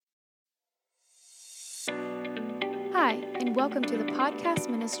Hi, and welcome to the podcast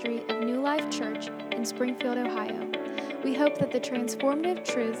ministry of New Life Church in Springfield, Ohio. We hope that the transformative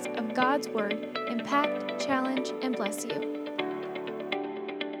truths of God's Word impact, challenge, and bless you. I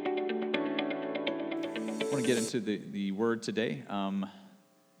want to get into the Word today. 2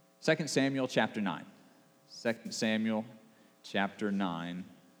 Samuel chapter 9. 2 Samuel chapter 9.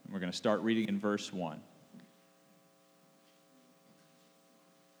 We're going to start reading in verse 1.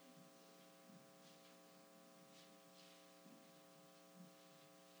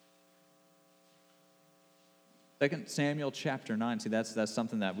 Second Samuel chapter 9. See, that's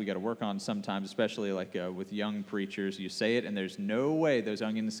something that we got to work on sometimes, especially like with young preachers. You say it, and there's no way those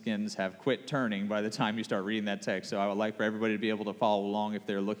onion skins have quit turning by the time you start reading that text. So I would like for everybody to be able to follow along if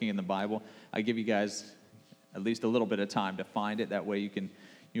they're looking in the Bible. I give you guys at least a little bit of time to find it. That way you can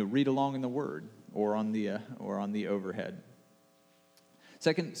read along in the Word or on the overhead.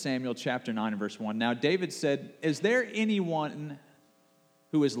 2 Samuel chapter 9 and verse 1. Now David said, "Is there anyone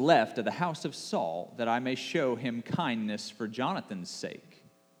who is left of the house of Saul, that I may show him kindness for Jonathan's sake?"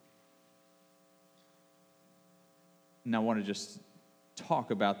 And I want to just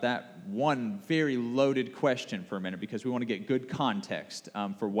talk about that one very loaded question for a minute, because we want to get good context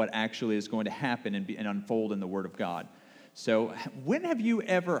for what actually is going to happen and unfold in the Word of God. So, when have you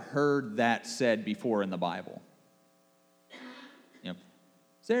ever heard that said before in the Bible?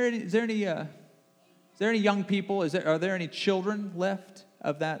 Is there any young people? Are there any children left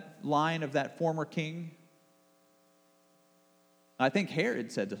of that line of that former king? I think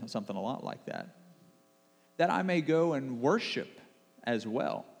Herod said something a lot like that. That I may go and worship as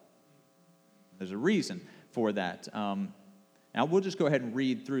well. There's a reason for that. Now we'll just go ahead and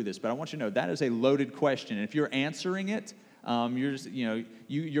read through this, but I want you to know that is a loaded question. And if you're answering it,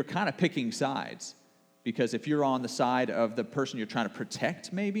 you're kind of picking sides. Because if you're on the side of the person you're trying to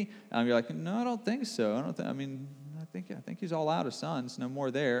protect, maybe you're like, no, I don't think so. I think he's all out of sons, no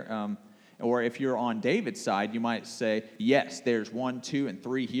more there. Or if you're on David's side, you might say, yes, there's 1, 2, and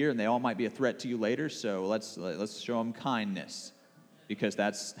 3 here, and they all might be a threat to you later. So let's show them kindness, because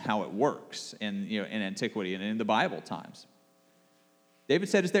that's how it works in antiquity and in the Bible times. David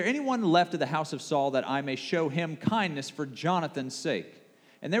said, "Is there anyone left of the house of Saul, that I may show him kindness for Jonathan's sake?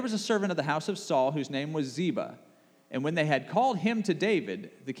 And there was a servant of the house of Saul whose name was Ziba. And when they had called him to David,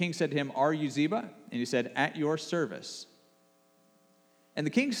 the king said to him, 'Are you Ziba?' And he said, 'At your service.' And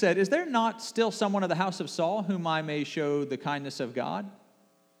the king said, 'Is there not still someone of the house of Saul whom I may show the kindness of God?'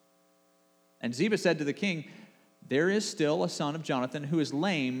 And Ziba said to the king, 'There is still a son of Jonathan who is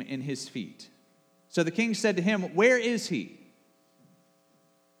lame in his feet.' So the king said to him, 'Where is he?'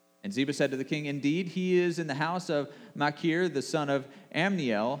 And Ziba said to the king, 'Indeed, he is in the house of Machir, the son of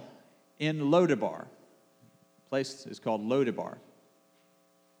Ammiel, in Lodebar.'" The place is called Lodebar.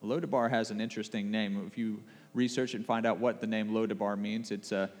 Lodebar has an interesting name. If you research and find out what the name Lodebar means, it's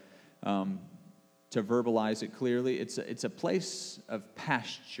to verbalize it clearly, it's a place of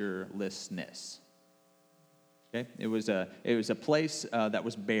pasturelessness. Okay? It was a place that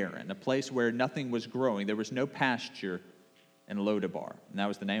was barren, a place where nothing was growing. There was no pasture in Lodebar, and that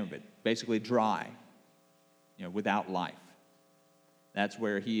was the name of it. Basically dry, without life. That's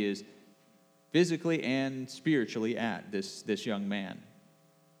where he is physically and spiritually at, this young man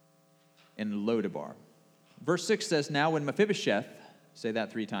in Lodebar. Verse 6 says, "Now when Mephibosheth," say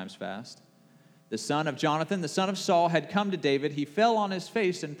that 3 times fast, "the son of Jonathan, the son of Saul, had come to David, he fell on his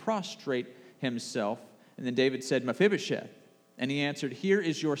face and prostrate himself. And then David said, 'Mephibosheth.' And he answered, 'Here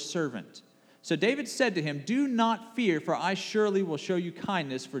is your servant.' So David said to him, 'Do not fear, for I surely will show you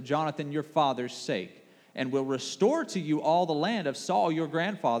kindness for Jonathan your father's sake, and will restore to you all the land of Saul your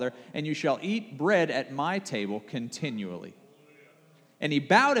grandfather, and you shall eat bread at my table continually.' And he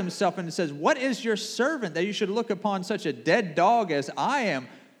bowed himself and says, 'What is your servant that you should look upon such a dead dog as I am?'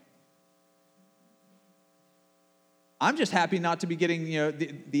 I'm just happy not to be getting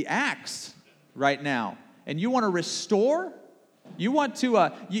the axe right now. And you want to restore? You want to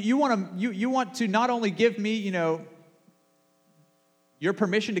not only give me, your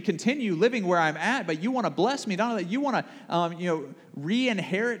permission to continue living where I'm at, but you want to bless me. Not only that, you want to,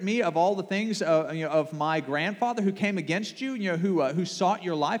 re-inherit me of all the things, of my grandfather who came against you, who sought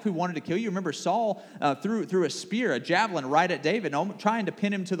your life, who wanted to kill you. Remember, Saul threw a spear, a javelin, right at David, trying to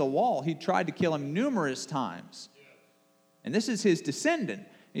pin him to the wall. He tried to kill him numerous times. And this is his descendant.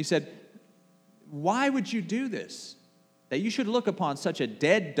 He said, 'Why would you do this? That you should look upon such a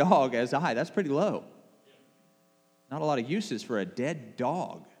dead dog as I.'" That's pretty low. Not a lot of uses for a dead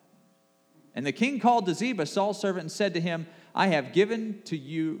dog. "And the king called to Ziba, Saul's servant, and said to him, 'I have given to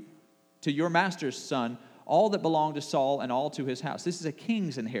your master's son, all that belonged to Saul and all to his house.'" This is a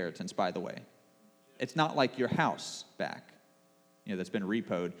king's inheritance, by the way. it's not like your house back, that's been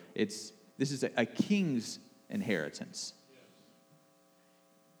repoed. This is a king's inheritance.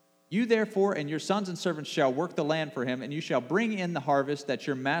 You therefore and your sons and servants shall work the land for him, and you shall bring in the harvest, that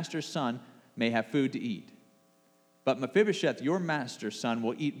your master's son may have food to eat. But Mephibosheth, your master's son,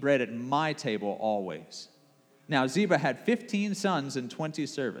 will eat bread at my table always. Now Ziba had 15 sons and 20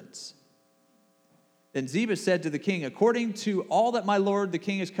 servants. Then Ziba said to the king, according to all that my lord the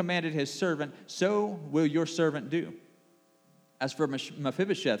king has commanded his servant, so will your servant do. As for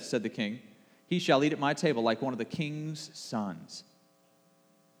Mephibosheth, said the king, he shall eat at my table like one of the king's sons.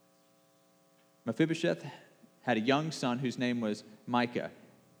 Mephibosheth had a young son whose name was Micah,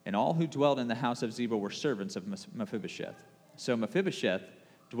 and all who dwelt in the house of Ziba were servants of Mephibosheth. So Mephibosheth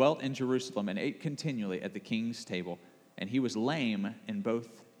dwelt in Jerusalem and ate continually at the king's table, and he was lame in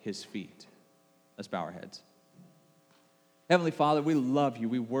both his feet. Let's bow our heads. Heavenly Father, we love you.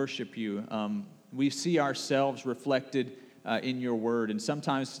 We worship you. We see ourselves reflected in your word, and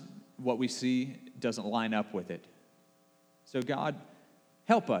sometimes what we see doesn't line up with it. So God,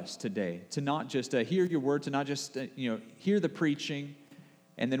 help us today to not just hear your word, to not just hear the preaching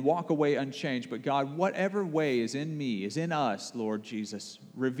and then walk away unchanged. But God, whatever way is in me, is in us, Lord Jesus,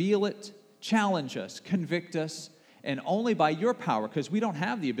 reveal it, challenge us, convict us, and only by your power, because we don't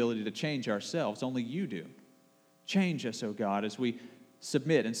have the ability to change ourselves, only you do. Change us, oh God, as we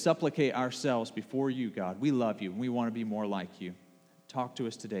submit and supplicate ourselves before you, God. We love you, and we want to be more like you. Talk to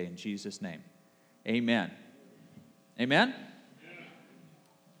us today in Jesus' name. Amen. Amen?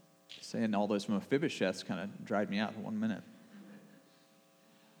 Saying all those Mephibosheths kind of dried me out for 1 minute.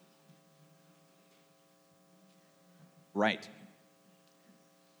 Right.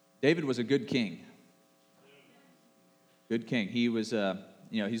 David was a good king. Good king. He was,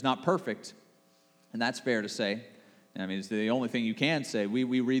 he's not perfect, and that's fair to say. I mean, it's the only thing you can say.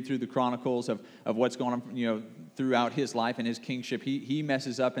 We read through the chronicles of what's going on, throughout his life and his kingship. He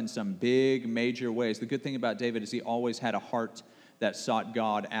messes up in some big, major ways. The good thing about David is he always had a heart that sought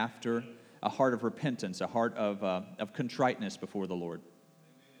God after, a heart of repentance, a heart of contriteness before the Lord,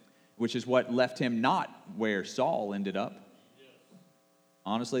 which is what left him not where Saul ended up.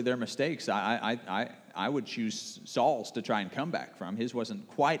 Honestly, they're mistakes. I would choose Saul's to try and come back from. His wasn't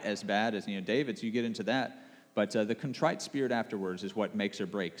quite as bad as David's. You get into that, but the contrite spirit afterwards is what makes or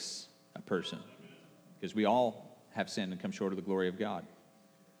breaks a person, because we all have sinned and come short of the glory of God.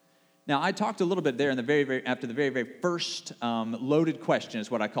 Now, I talked a little bit there in after the very first loaded question is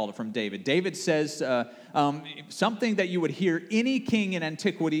what I called it from David. David says something that you would hear any king in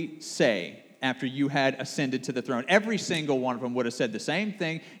antiquity say after you had ascended to the throne. Every single one of them would have said the same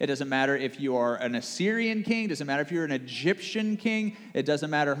thing. It doesn't matter if you are an Assyrian king. It doesn't matter if you're an Egyptian king. It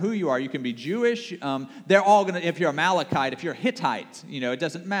doesn't matter who you are. You can be Jewish. They're all going to, if you're Amalekite, if you're Hittite, it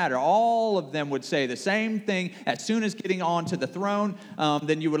doesn't matter. All of them would say the same thing as soon as getting onto the throne.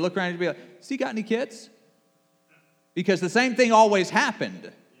 Then you would look around and be like, has he got any kids? Because the same thing always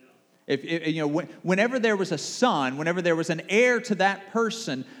happened. Whenever there was a son, whenever there was an heir to that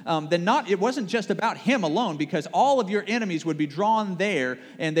person, then it wasn't just about him alone, because all of your enemies would be drawn there,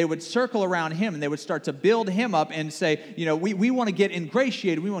 and they would circle around him, and they would start to build him up and say, we want to get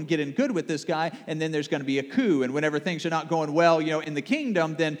ingratiated, we want to get in good with this guy, and then there's going to be a coup, and whenever things are not going well, in the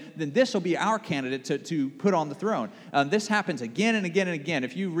kingdom, then this will be our candidate to put on the throne. This happens again and again and again.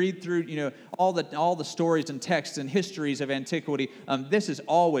 If you read through, all the stories and texts and histories of antiquity, this is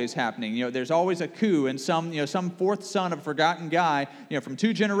always happening. There's always a coup, and some fourth son of a forgotten guy, from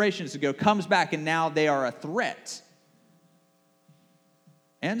 2 generations ago comes back, and now they are a threat.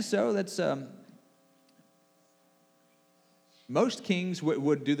 And so that's most kings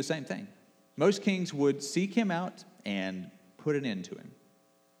would do the same thing. Most kings would seek him out and put an end to him.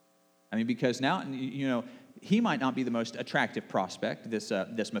 I mean, because now he might not be the most attractive prospect, this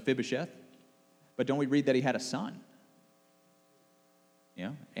Mephibosheth, but don't we read that he had a son?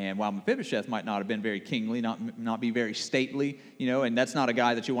 And while Mephibosheth might not have been very kingly, not be very stately, and that's not a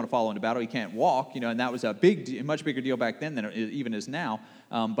guy that you want to follow into battle. He can't walk, and that was a much bigger deal back then than it even is now.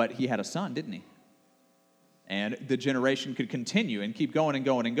 But he had a son, didn't he? And the generation could continue and keep going and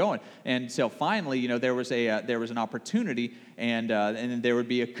going and going. And so finally, there was an opportunity, and then there would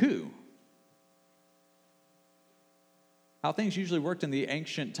be a coup. How things usually worked in the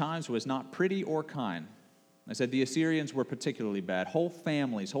ancient times was not pretty or kind. I said the Assyrians were particularly bad. Whole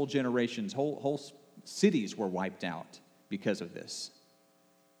families, whole generations, whole cities were wiped out because of this.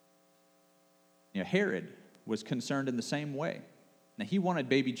 Herod was concerned in the same way. Now, he wanted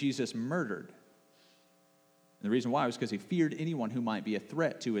baby Jesus murdered. And the reason why was because he feared anyone who might be a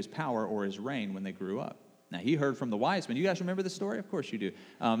threat to his power or his reign when they grew up. Now, he heard from the wise men. You guys remember the story? Of course you do.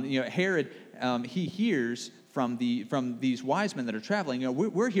 Herod, he hears from these wise men that are traveling.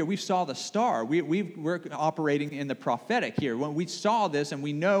 We're here. We saw the star. We're operating in the prophetic here. When we saw this, and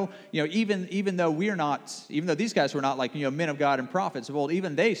we know, even though these guys were not like men of God and prophets of old,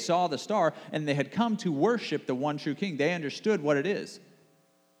 even they saw the star, and they had come to worship the one true King. They understood what it is.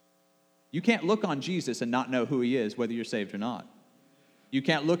 You can't look on Jesus and not know who he is, whether you're saved or not. You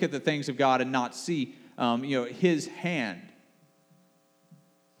can't look at the things of God and not see his hand.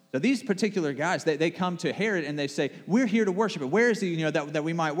 So these particular guys, they come to Herod and they say, we're here to worship him. Where is he, that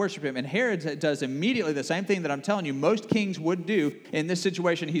we might worship him? And Herod does immediately the same thing that I'm telling you most kings would do in this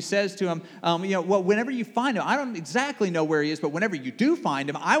situation. He says to him, whenever you find him, I don't exactly know where he is, but whenever you do find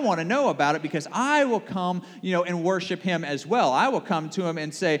him, I want to know about it because I will come, and worship him as well. I will come to him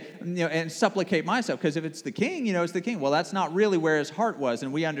and say, and supplicate myself. Because if it's the king, it's the king. Well, that's not really where his heart was,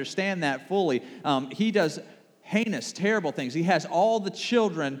 and we understand that fully. He does heinous, terrible things. He has all the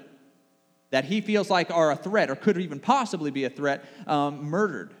children that he feels like are a threat or could even possibly be a threat,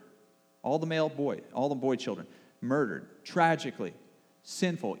 murdered. All the boy children, murdered, tragically,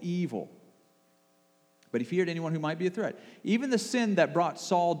 sinful, evil. But he feared anyone who might be a threat. Even the sin that brought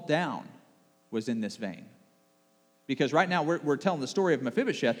Saul down was in this vein. Because right now we're telling the story of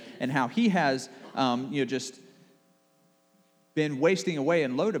Mephibosheth and how he has, just been wasting away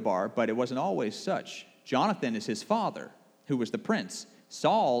in Lodabar, but it wasn't always such. Jonathan is his father, who was the prince.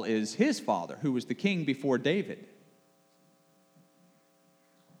 Saul is his father, who was the king before David.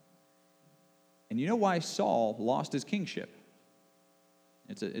 And you know why Saul lost his kingship?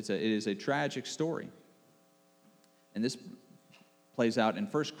 It is a tragic story. And this plays out in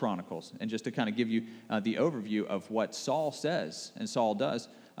 1 Chronicles. And just to kind of give you the overview of what Saul says and Saul does,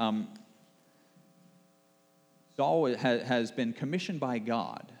 Saul has been commissioned by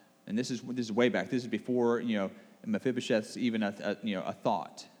God. And this is way back. This is before, Mephibosheth's even a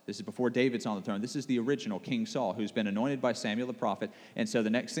thought. This is before David's on the throne. This is the original King Saul, who's been anointed by Samuel the prophet. And so the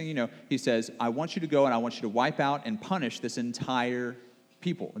next thing you know, he says, I want you to go and I want you to wipe out and punish this entire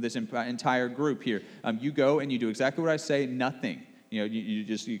people, this entire group here. You go and you do exactly what I say, nothing.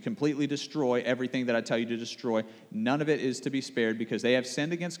 You completely destroy everything that I tell you to destroy. None of it is to be spared because they have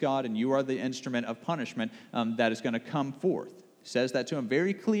sinned against God and you are the instrument of punishment that is going to come forth. Says that to him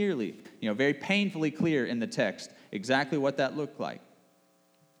very clearly, very painfully clear in the text, exactly what that looked like.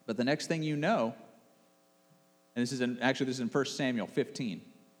 But the next thing you know, and this is in 1 Samuel 15,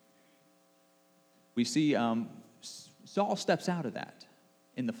 we see Saul steps out of that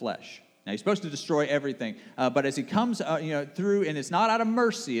in the flesh. Now, he's supposed to destroy everything, but as he comes through, and it's not out of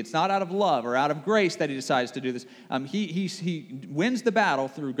mercy, it's not out of love or out of grace that he decides to do this. He wins the battle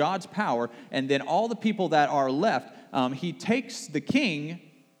through God's power, and then all the people that are left, he takes the king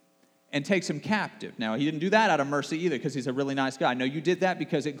and takes him captive. Now, he didn't do that out of mercy either because he's a really nice guy. No, you did that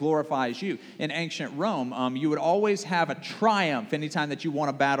because it glorifies you. In ancient Rome, you would always have a triumph anytime that you won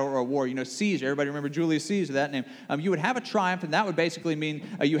a battle or a war. Caesar, everybody remember Julius Caesar, that name. You would have a triumph, and that would basically mean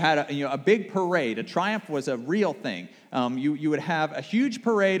you had a big parade. A triumph was a real thing. You would have a huge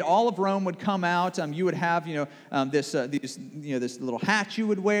parade. All of Rome would come out. You would have this little hat you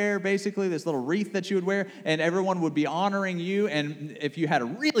would wear, basically this little wreath that you would wear, and everyone would be honoring you. And if you had a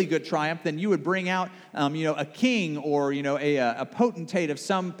really good triumph, then you would bring out a king or a potentate of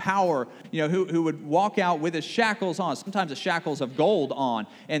some power who would walk out with his shackles on, sometimes the shackles of gold on.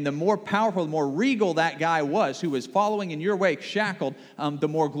 And the more powerful, the more regal that guy was who was following in your wake, shackled, the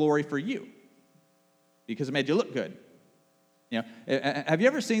more glory for you because it made you look good. Have you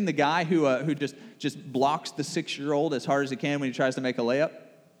ever seen the guy who just blocks the 6-year-old as hard as he can when he tries to make a layup?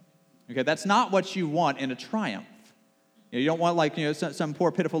 Okay, that's not what you want in a triumph. You don't want some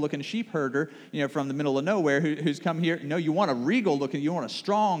poor pitiful looking sheep herder from the middle of nowhere who's come here. No, you want a regal looking. You want a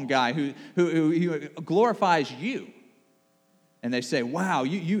strong guy who glorifies you. And they say, "Wow,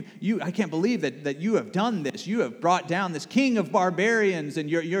 you! I can't believe that you have done this. You have brought down this king of barbarians, and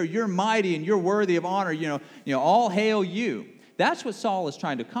you're mighty and you're worthy of honor. All hail you." That's what Saul is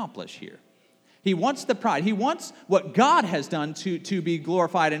trying to accomplish here. He wants the pride. He wants what God has done to be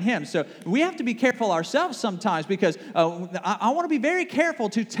glorified in him. So we have to be careful ourselves sometimes because I want to be very careful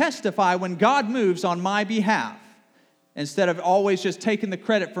to testify when God moves on my behalf instead of always just taking the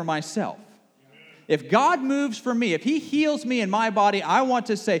credit for myself. If God moves for me, if he heals me in my body, I want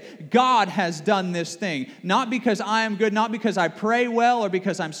to say, God has done this thing. Not because I am good, not because I pray well or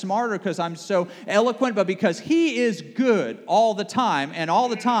because I'm smart or because I'm so eloquent, but because he is good all the time, and all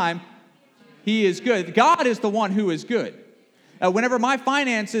the time he is good. God is the one who is good. Whenever my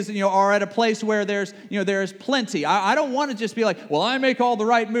finances, are at a place where there's plenty, I don't want to just be like, well, I make all the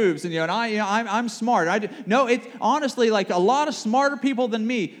right moves, and I'm smart. No, it's honestly like a lot of smarter people than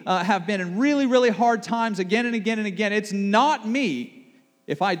me have been in really, really hard times again and again and again. It's not me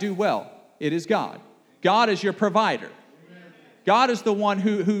if I do well. It is God. God is your provider. God is the one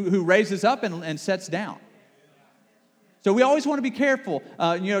who raises up and sets down. So we always want to be careful,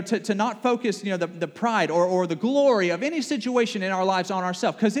 to not focus, the pride or the glory of any situation in our lives on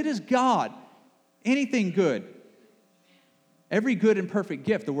ourselves, because it is God. Anything good, every good and perfect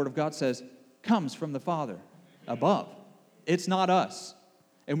gift, the Word of God says, comes from the Father above. It's not us.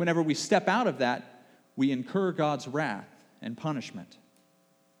 And whenever we step out of that, we incur God's wrath and punishment.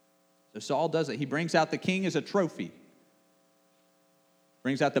 So Saul does it. He brings out the king as a trophy.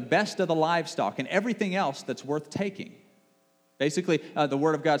 Brings out the best of the livestock and everything else that's worth taking. Basically, the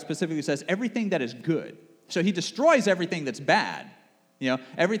Word of God specifically says everything that is good. So he destroys everything that's bad.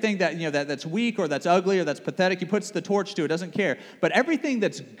 Everything that's weak or that's ugly or that's pathetic, he puts the torch to it, doesn't care. But everything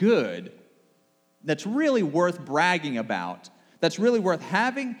that's good, that's really worth bragging about, that's really worth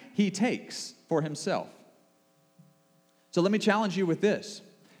having, he takes for himself. So let me challenge you with this.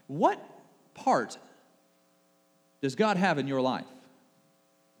 What part does God have in your life?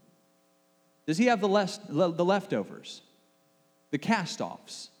 Does he have the leftovers? The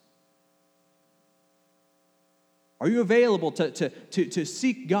cast-offs? Are you available to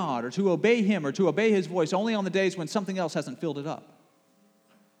seek God or to obey him or to obey his voice only on the days when something else hasn't filled it up?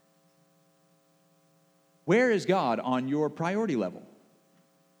 Where is God on your priority level?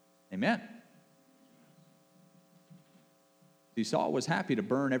 Amen. See, Saul was happy to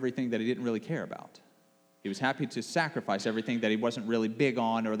burn everything that he didn't really care about. He was happy to sacrifice everything that he wasn't really big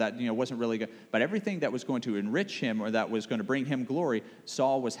on or that wasn't really good. But everything that was going to enrich him or that was going to bring him glory,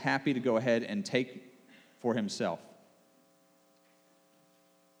 Saul was happy to go ahead and take for himself.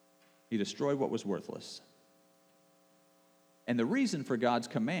 He destroyed what was worthless. And the reason for God's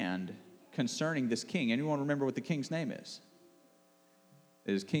command concerning this king, anyone remember what the king's name is?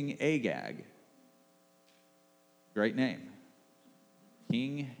 It is King Agag. Great name.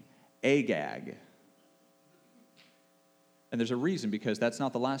 King Agag. And there's a reason, because that's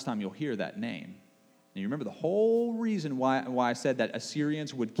not the last time you'll hear that name. And you remember the whole reason why I said that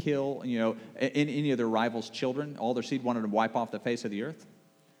Assyrians would kill, any of their rivals' children, all their seed wanted to wipe off the face of the earth?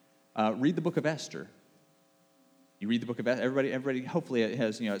 Read the book of Esther. You read the book of Esther. Everybody hopefully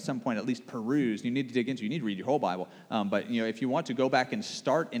has, at some point at least perused. You need to dig into. You need to read your whole Bible. But if you want to go back and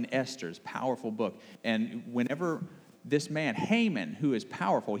start in Esther's powerful book, and whenever this man, Haman, who is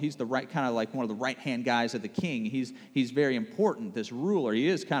powerful, he's the right kind of like one of the right-hand guys of the king. He's very important, this ruler. He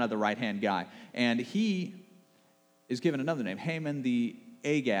is kind of the right-hand guy. And he is given another name, Haman the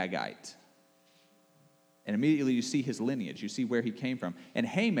Agagite. And immediately you see his lineage. You see where he came from. And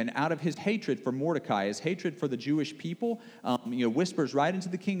Haman, out of his hatred for Mordecai, his hatred for the Jewish people, whispers right into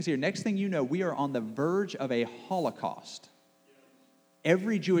the king's ear. Next thing you know, we are on the verge of a Holocaust.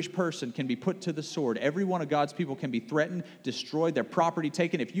 Every Jewish person can be put to the sword. Every one of God's people can be threatened, destroyed, their property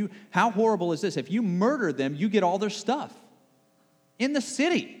taken. How horrible is this? If you murder them, you get all their stuff in the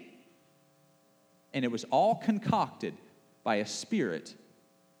city. And it was all concocted by a spirit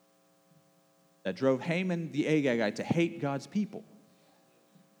that drove Haman the Agagite to hate God's people.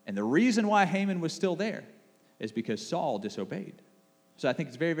 And the reason why Haman was still there is because Saul disobeyed. So I think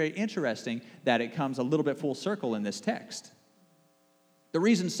it's very, very interesting that it comes a little bit full circle in this text. The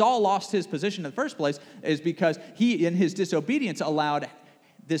reason Saul lost his position in the first place is because he, in his disobedience, allowed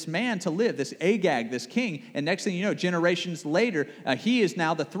this man to live, this Agag, this king. And next thing you know, generations later, he is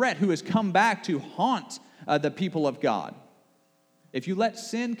now the threat who has come back to haunt the people of God. If you let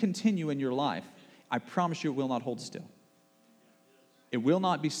sin continue in your life, I promise you it will not hold still. It will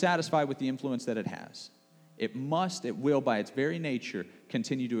not be satisfied with the influence that it has. It will, by its very nature,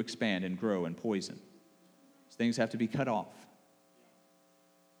 continue to expand and grow and poison. Things have to be cut off.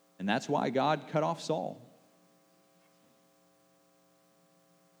 And that's why God cut off Saul.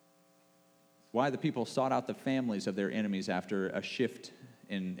 Why the people sought out the families of their enemies after a shift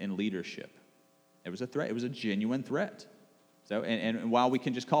in leadership. It was a threat. It was a genuine threat. So, and while we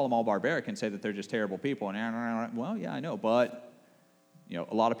can just call them all barbaric and say that they're just terrible people, and well, yeah, I know, but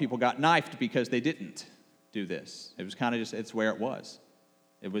a lot of people got knifed because they didn't do this. It was kind of just, it's where it was.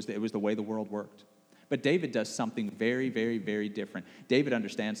 It was the way the world worked. But David does something very, very, very different. David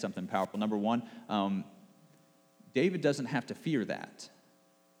understands something powerful. Number one, David doesn't have to fear that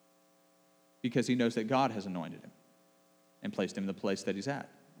because he knows that God has anointed him and placed him in the place that he's at.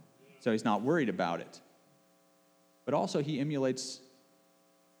 So he's not worried about it. But also he emulates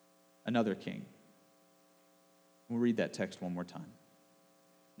another king. We'll read that text one more time.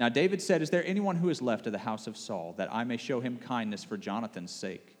 Now David said, "Is there anyone who is left of the house of Saul, that I may show him kindness for Jonathan's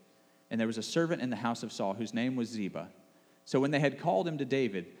sake?" And there was a servant in the house of Saul whose name was Ziba. So when they had called him to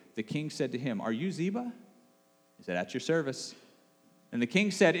David, the king said to him, "Are you Ziba?" He said, "At your service." And the king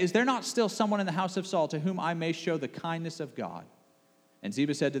said, "Is there not still someone in the house of Saul to whom I may show the kindness of God?" And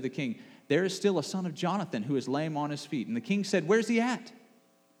Ziba said to the king, "There is still a son of Jonathan who is lame on his feet." And the king said, "Where's he at?"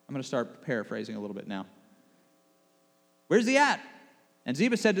 I'm going to start paraphrasing a little bit now. "Where's he at?" And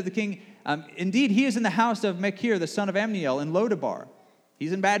Ziba said to the king, "Indeed, he is in the house of Machir, the son of Ammiel, in Lodabar.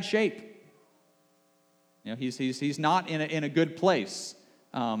 He's in bad shape. He's not in a good place."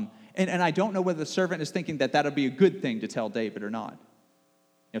 And I don't know whether the servant is thinking that would be a good thing to tell David or not.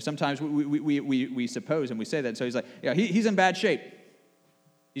 Sometimes we suppose and we say that. And so he's like, "Yeah, he's in bad shape.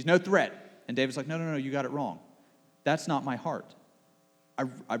 He's no threat." And David's like, No, you got it wrong. That's not my heart.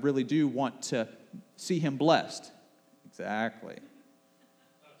 I really do want to see him blessed. Exactly.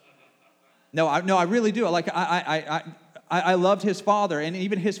 No, I really do. I loved his father, and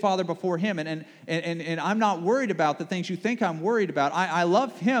even his father before him, and I'm not worried about the things you think I'm worried about. I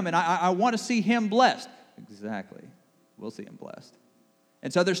love him, and I want to see him blessed. Exactly. We'll see him blessed.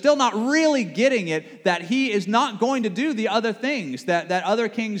 And so they're still not really getting it that he is not going to do the other things that other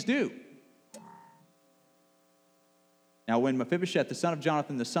kings do. Now, when Mephibosheth, the son of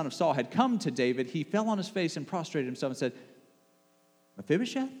Jonathan, the son of Saul, had come to David, he fell on his face and prostrated himself and said,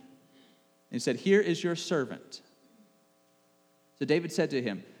 "Mephibosheth?" And he said, "Here is your servant." So David said to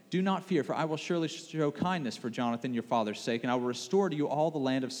him, "Do not fear, for I will surely show kindness for Jonathan your father's sake, and I will restore to you all the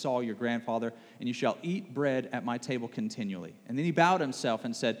land of Saul your grandfather, and you shall eat bread at my table continually." And then he bowed himself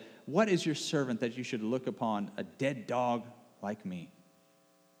and said, "What is your servant that you should look upon a dead dog like me?"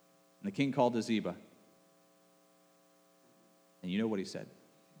 And the king called to Ziba. And you know what he said.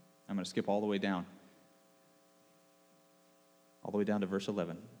 I'm going to skip all the way down. All the way down to verse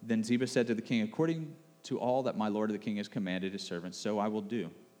 11. Then Ziba said to the king, "According to all that my lord the king has commanded his servants, so I will do.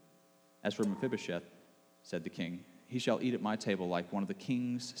 As for Mephibosheth," said the king, "he shall eat at my table like one of the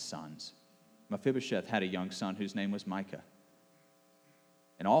king's sons." Mephibosheth had a young son whose name was Micah.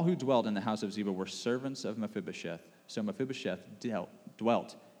 And all who dwelt in the house of Ziba were servants of Mephibosheth. So Mephibosheth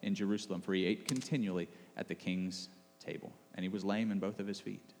dwelt in Jerusalem, for he ate continually at the king's table. And he was lame in both of his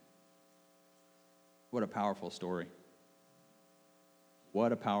feet. What a powerful story.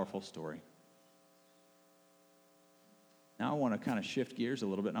 What a powerful story. Now I want to kind of shift gears a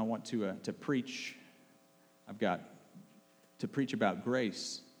little bit, and I want to preach. I've got to preach about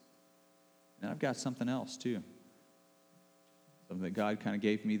grace. And I've got something else too. Something that God kind of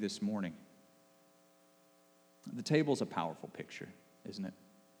gave me this morning. The table's a powerful picture, isn't it?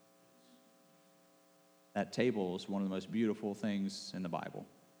 That table is one of the most beautiful things in the Bible,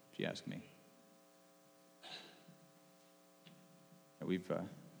 if you ask me.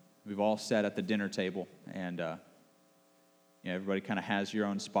 We've all sat at the dinner table, and everybody kind of has your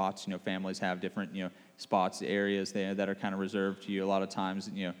own spots. Families have different spots, areas there that are kind of reserved to you. A lot of times,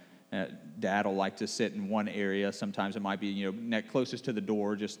 Dad will like to sit in one area. Sometimes it might be closest to the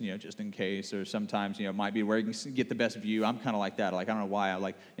door, just in case. Or sometimes it might be where you can get the best view. I'm kind of like that. I don't know why. I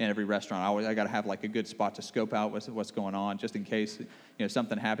like in every restaurant. I got to have a good spot to scope out what's going on, just in case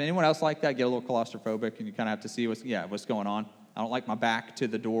something happens. Anyone else like that? Get a little claustrophobic, and you kind of have to see what's going on. I don't like my back to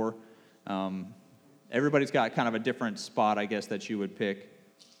the door. Everybody's got kind of a different spot, I guess, that you would pick.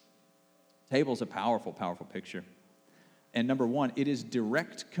 Table's a powerful, powerful picture. And number one, it is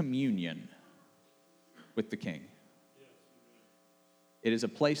direct communion with the King. It is a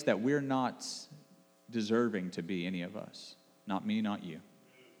place that we're not deserving to be, any of us. Not me, not you.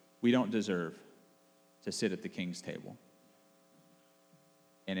 We don't deserve to sit at the King's table.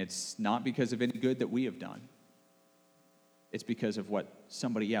 And it's not because of any good that we have done. It's because of what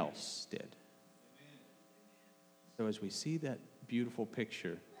somebody else did. So as we see that beautiful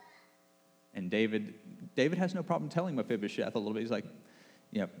picture, and David has no problem telling Mephibosheth a little bit. He's like,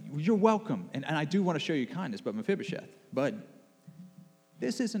 you're welcome, and I do want to show you kindness, but Mephibosheth, bud,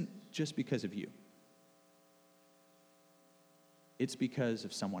 this isn't just because of you. It's because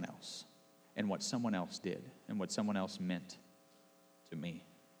of someone else, and what someone else did, and what someone else meant to me.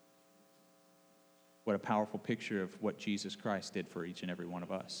 What a powerful picture of what Jesus Christ did for each and every one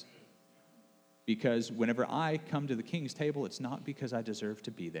of us. Because whenever I come to the King's table, it's not because I deserve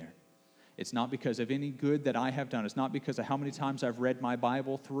to be there. It's not because of any good that I have done. It's not because of how many times I've read my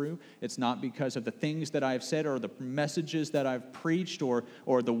Bible through. It's not because of the things that I've said or the messages that I've preached or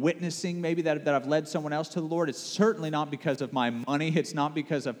the witnessing maybe that I've led someone else to the Lord. It's certainly not because of my money. It's not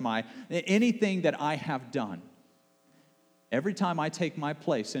because of anything that I have done. Every time I take my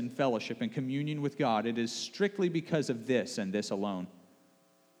place in fellowship and communion with God, it is strictly because of this and this alone,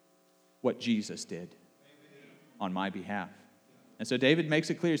 what Jesus did on my behalf. And so David makes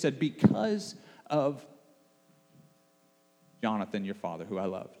it clear. He said, because of Jonathan, your father, who I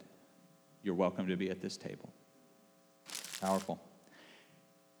loved, you're welcome to be at this table. Powerful.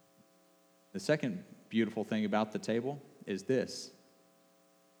 The second beautiful thing about the table is this.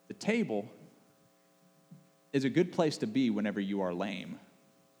 The table is a good place to be whenever you are lame.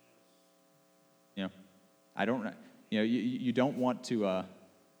 You don't want to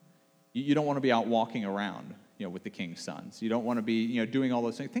you don't want to be out walking around, with the king's sons. You don't want to be, doing all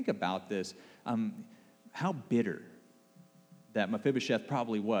those things. Think about this. How bitter that Mephibosheth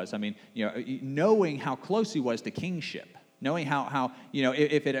probably was. I mean, knowing how close he was to kingship, knowing how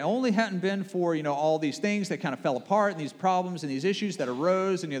if it only hadn't been for, all these things that kind of fell apart and these problems and these issues that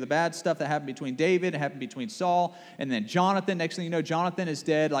arose and, the bad stuff that happened between David, happened between Saul, and then Jonathan. Next thing you know, Jonathan is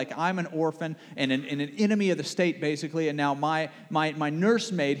dead. Like, I'm an orphan and an enemy of the state, basically. And now my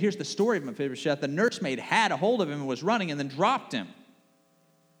nursemaid, here's the story of Mephibosheth. The nursemaid had a hold of him and was running and then dropped him.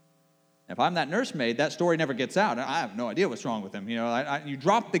 If I'm that nursemaid, that story never gets out. I have no idea what's wrong with him. You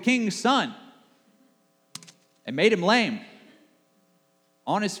dropped the king's son and made him lame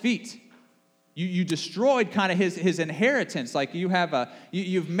on his feet. You destroyed kind of his inheritance. Like,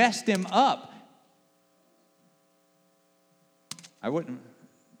 you've messed him up. I wouldn't.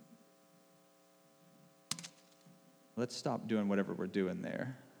 Let's stop doing whatever we're doing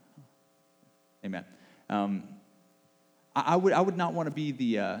there. Amen. I would not want to be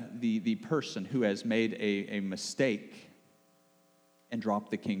the person who has made a mistake and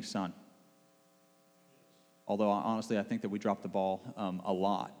dropped the king's son. Although, honestly, I think that we drop the ball a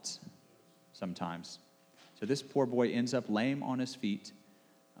lot sometimes. So this poor boy ends up lame on his feet.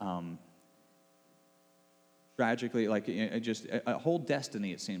 Tragically, just a whole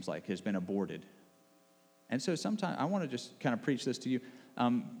destiny, it seems like, has been aborted. And so sometimes I want to just kind of preach this to you.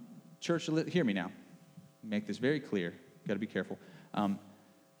 Church, hear me now. Make this very clear. Got to be careful.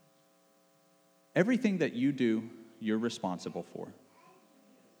 Everything that you do, you're responsible for.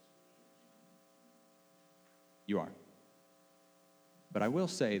 You are. But I will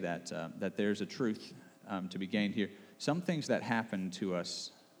say that there's a truth to be gained here. Some things that happen to us,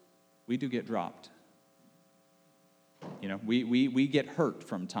 we do get dropped. We get hurt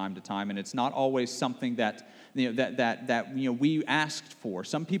from time to time, and it's not always something that we asked for.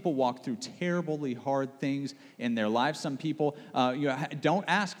 Some people walk through terribly hard things in their lives. Some people don't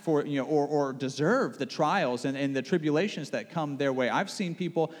ask for or deserve the trials and the tribulations that come their way. I've seen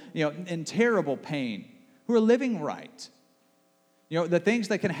people in terrible pain who are living right. The things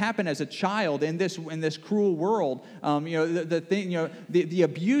that can happen as a child in this cruel world, the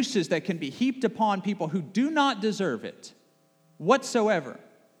abuses that can be heaped upon people who do not deserve it whatsoever.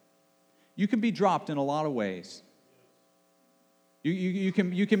 You can be dropped in a lot of ways. You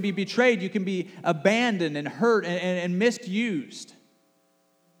can be betrayed. You can be abandoned and hurt and misused.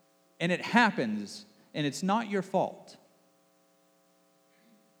 And it happens, and it's not your fault.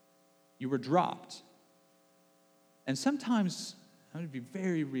 You were dropped. And sometimes, I'm going to be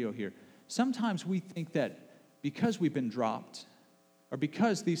very real here. Sometimes we think that because we've been dropped, or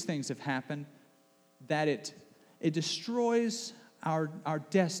because these things have happened, that it destroys our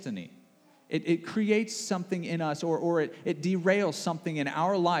destiny. It creates something in us, or it derails something in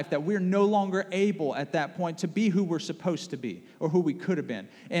our life that we're no longer able at that point to be who we're supposed to be, or who we could have been.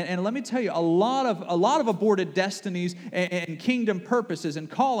 And let me tell you, a lot of aborted destinies and kingdom purposes and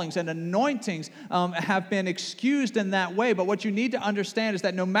callings and anointings have been excused in that way. But what you need to understand is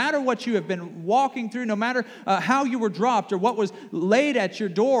that no matter what you have been walking through, no matter how you were dropped, or what was laid at your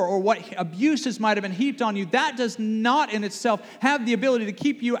door, or what abuses might have been heaped on you, that does not in itself have the ability to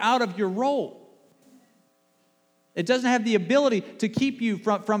keep you out of your role. It doesn't have the ability to keep you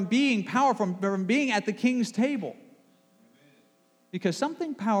from being powerful, from being at the king's table. Because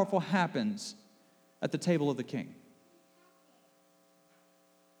something powerful happens at the table of the king.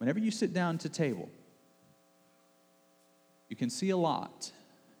 Whenever you sit down to table, you can see a lot,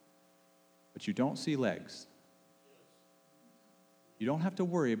 but you don't see legs. You don't have to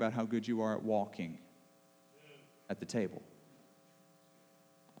worry about how good you are at walking at the table.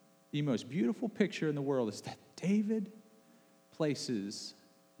 The most beautiful picture in the world is that David places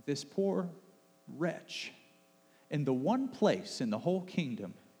this poor wretch in the one place in the whole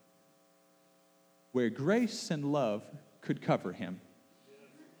kingdom where grace and love could cover him,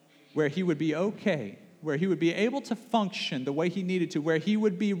 where he would be okay, where he would be able to function the way he needed to, where he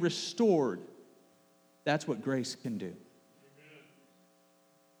would be restored. That's what grace can do.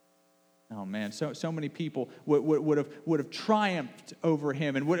 Oh man, so many people would have triumphed over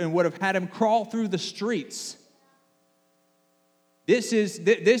him and would have had him crawl through the streets. This is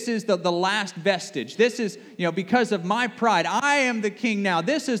the last vestige. This is, because of my pride, I am the king now.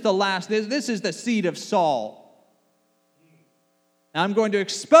 This is the last. This is the seed of Saul. And I'm going to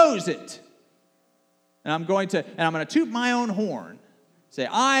expose it. And I'm going to toot my own horn. Say,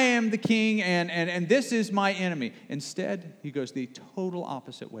 I am the king and this is my enemy. Instead, he goes the total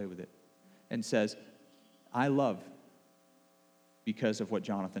opposite way with it and says, I love because of what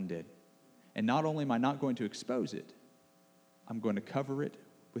Jonathan did. And not only am I not going to expose it, I'm going to cover it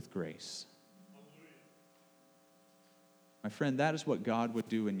with grace. My friend, that is what God would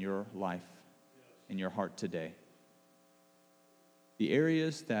do in your life, in your heart today. The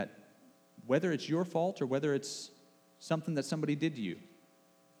areas that, whether it's your fault or whether it's something that somebody did to you,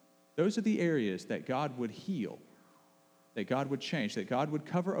 those are the areas that God would heal, that God would change, that God would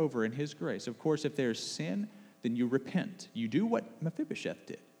cover over in His grace. Of course, if there's sin, then you repent. You do what Mephibosheth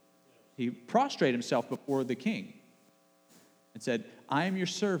did. He prostrated himself before the king and said, I am your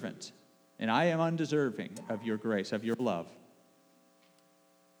servant, and I am undeserving of your grace, of your love.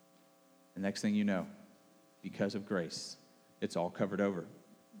 The next thing you know, because of grace, it's all covered over.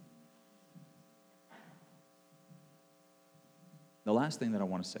 The last thing that I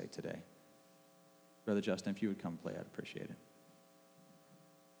want to say today, Brother Justin, if you would come play, I'd appreciate it.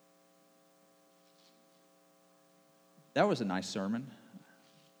 That was a nice sermon.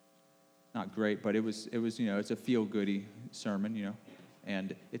 Not great, but it was it's a feel-goody sermon,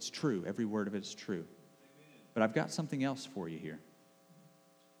 and it's true. Every word of it is true. But I've got something else for you here.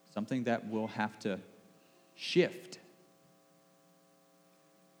 Something that will have to shift.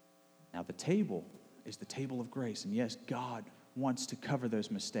 Now, the table is the table of grace, and yes, God wants to cover those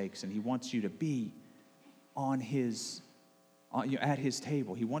mistakes, and He wants you to be at His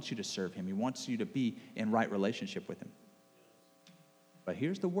table. He wants you to serve Him. He wants you to be in right relationship with Him. But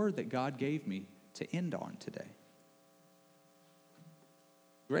here's the word that God gave me to end on today.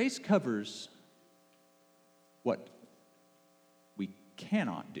 Grace covers what we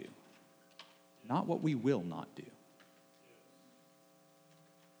cannot do, not what we will not do.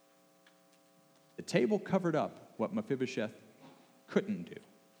 The table covered up what Mephibosheth couldn't do,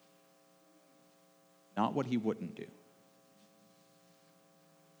 not what he wouldn't do.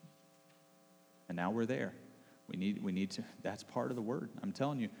 And now we're there. We need to, that's part of the word. I'm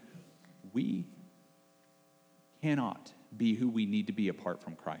telling you, we cannot be who we need to be apart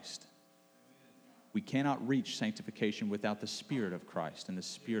from Christ. We cannot reach sanctification without the Spirit of Christ and the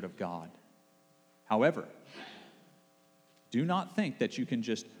Spirit of God. However, do not think that you can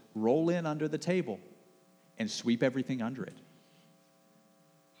just roll in under the table and sweep everything under it.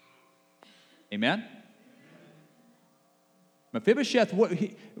 Amen? Mephibosheth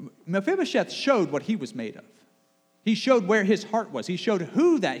showed what he was made of. He showed where his heart was. He showed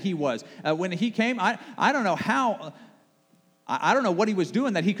who that he was. When he came, I don't know how, I don't know what he was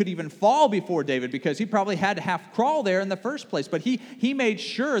doing that he could even fall before David, because he probably had to half crawl there in the first place. But he made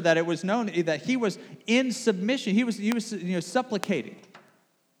sure that it was known that he was in submission. He was supplicating.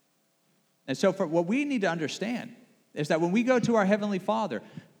 And so for what we need to understand is that when we go to our Heavenly Father,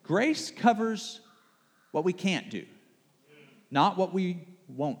 grace covers what we can't do, not what we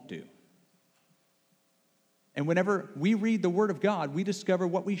won't do. And whenever we read the Word of God, we discover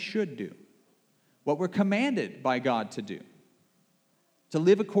what we should do, what we're commanded by God to do, to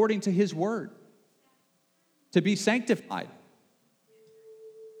live according to His Word, to be sanctified,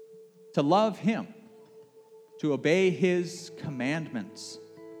 to love Him, to obey His commandments.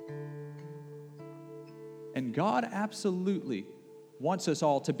 And God absolutely wants us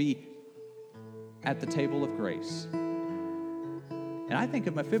all to be at the table of grace. And I think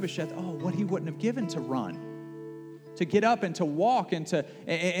of Mephibosheth, what he wouldn't have given to run, to get up and to walk and to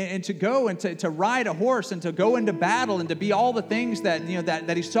go and to ride a horse and to go into battle and to be all the things that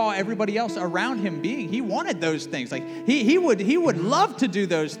that he saw everybody else around him being. He wanted those things. Like he would love to do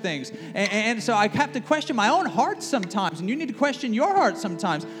those things. And so I have to question my own heart sometimes, and you need to question your heart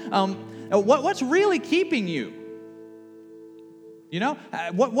sometimes. What's really keeping you?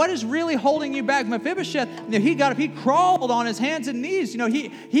 What is really holding you back? Mephibosheth, he crawled on his hands and knees.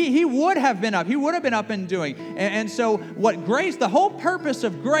 He would have been up. He would have been up and doing. And so what grace, the whole purpose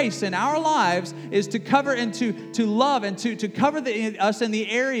of grace in our lives is to cover and to love and to cover us in the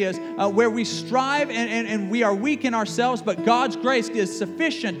areas where we strive and we are weak in ourselves, but God's grace is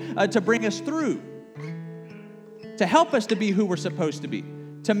sufficient to bring us through, to help us to be who we're supposed to be,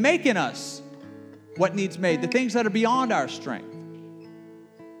 to make in us what needs made, the things that are beyond our strength.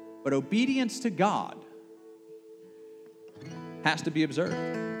 But obedience to God has to be observed.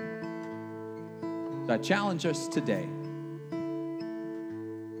 So I challenge us today.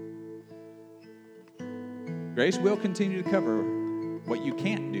 Grace will continue to cover what you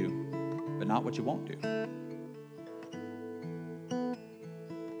can't do, but not what you won't do.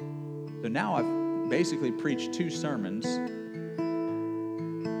 So now I've basically preached 2 sermons,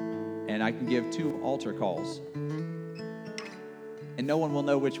 and I can give 2 altar calls, and no one will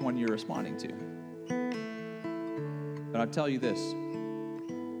know which one you're responding to. But I'll tell you this.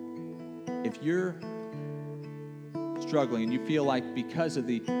 If you're struggling and you feel like because of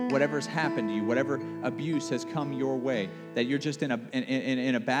whatever's happened to you, whatever abuse has come your way, that you're just in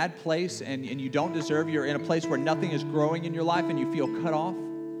a bad place and you don't deserve, you're in a place where nothing is growing in your life and you feel cut off,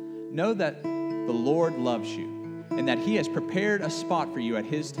 know that the Lord loves you and that He has prepared a spot for you at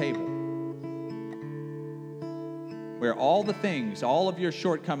His table where all the things, all of your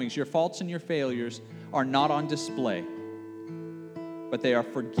shortcomings, your faults and your failures are not on display, but they are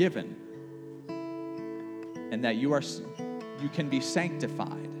forgiven, and that you can be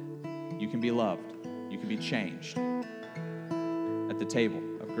sanctified, you can be loved, you can be changed at the table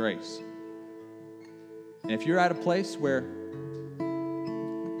of grace. And if you're at a place where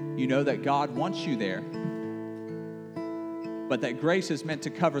you know that God wants you there, but that grace is meant to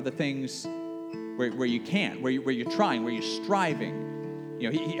cover the things where you can't, where you're trying, where you're striving.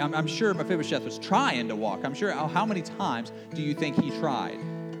 You know, I'm sure Mephibosheth was trying to walk. I'm sure, how many times do you think he tried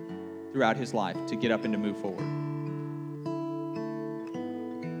throughout his life to get up and to move forward?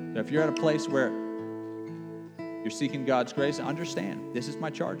 So if you're at a place where you're seeking God's grace, understand, this is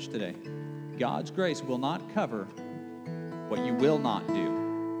my charge today. God's grace will not cover what you will not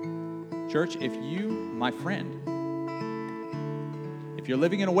do. Church, if you, my friend, if you're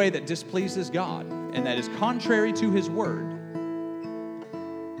living in a way that displeases God and that is contrary to His word,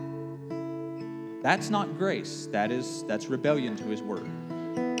 that's not grace. That's rebellion to His word.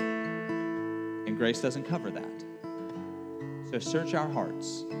 And grace doesn't cover that. So search our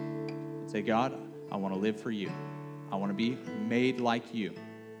hearts and say, God, I want to live for you. I want to be made like you.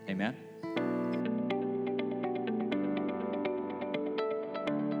 Amen.